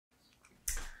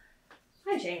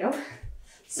Jango.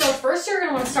 So first you're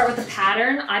gonna want to start with the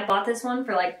pattern. I bought this one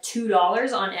for like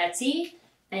 $2 on Etsy,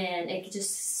 and it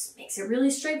just makes it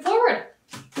really straightforward.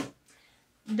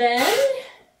 Then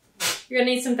you're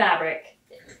gonna need some fabric.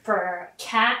 For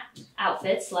cat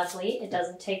outfits, luckily, it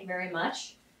doesn't take very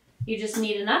much. You just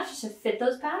need enough to fit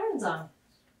those patterns on.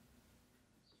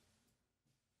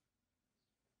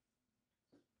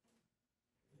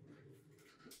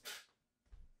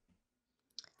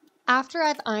 After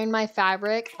I've ironed my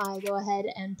fabric, I go ahead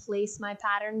and place my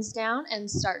patterns down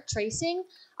and start tracing.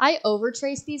 I over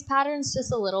trace these patterns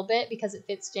just a little bit because it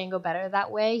fits Jango better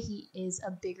that way. He is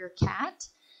a bigger cat.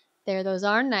 There those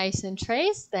are, nice and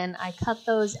traced. Then I cut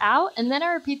those out, and then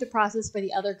I repeat the process for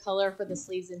the other color for the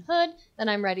sleeves and hood. Then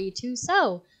I'm ready to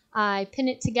sew. I pin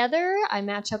it together, I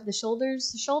match up the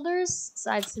shoulders to shoulders,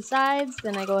 sides to sides,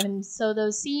 then I go ahead and sew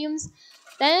those seams.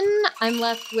 Then I'm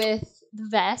left with the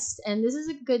vest, and this is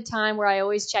a good time where I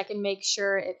always check and make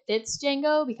sure it fits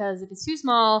Jango, because if it's too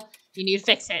small, you need to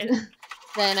fix it.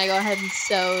 Then I go ahead and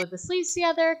sew the sleeves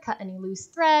together, cut any loose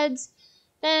threads.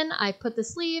 Then I put the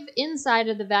sleeve inside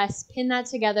of the vest, pin that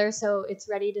together so it's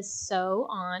ready to sew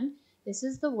on. This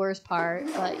is the worst part,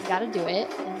 but you gotta do it,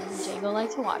 and Jango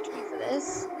liked to watch me for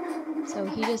this. So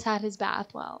he just had his bath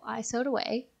while I sewed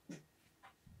away.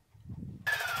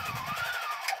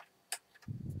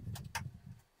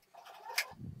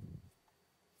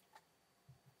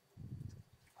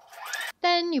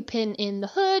 Then you pin in the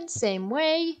hood, same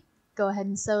way. Go ahead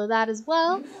and sew that as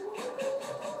well.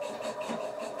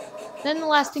 Then the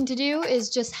last thing to do is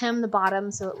just hem the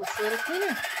bottom so it looks a little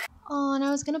cleaner. Oh, and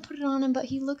I was gonna put it on him, but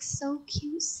he looks so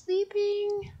cute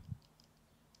sleeping.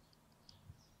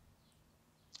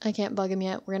 I can't bug him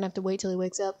yet. We're gonna have to wait till he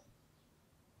wakes up.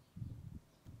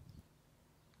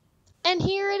 And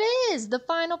here it is, the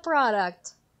final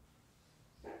product.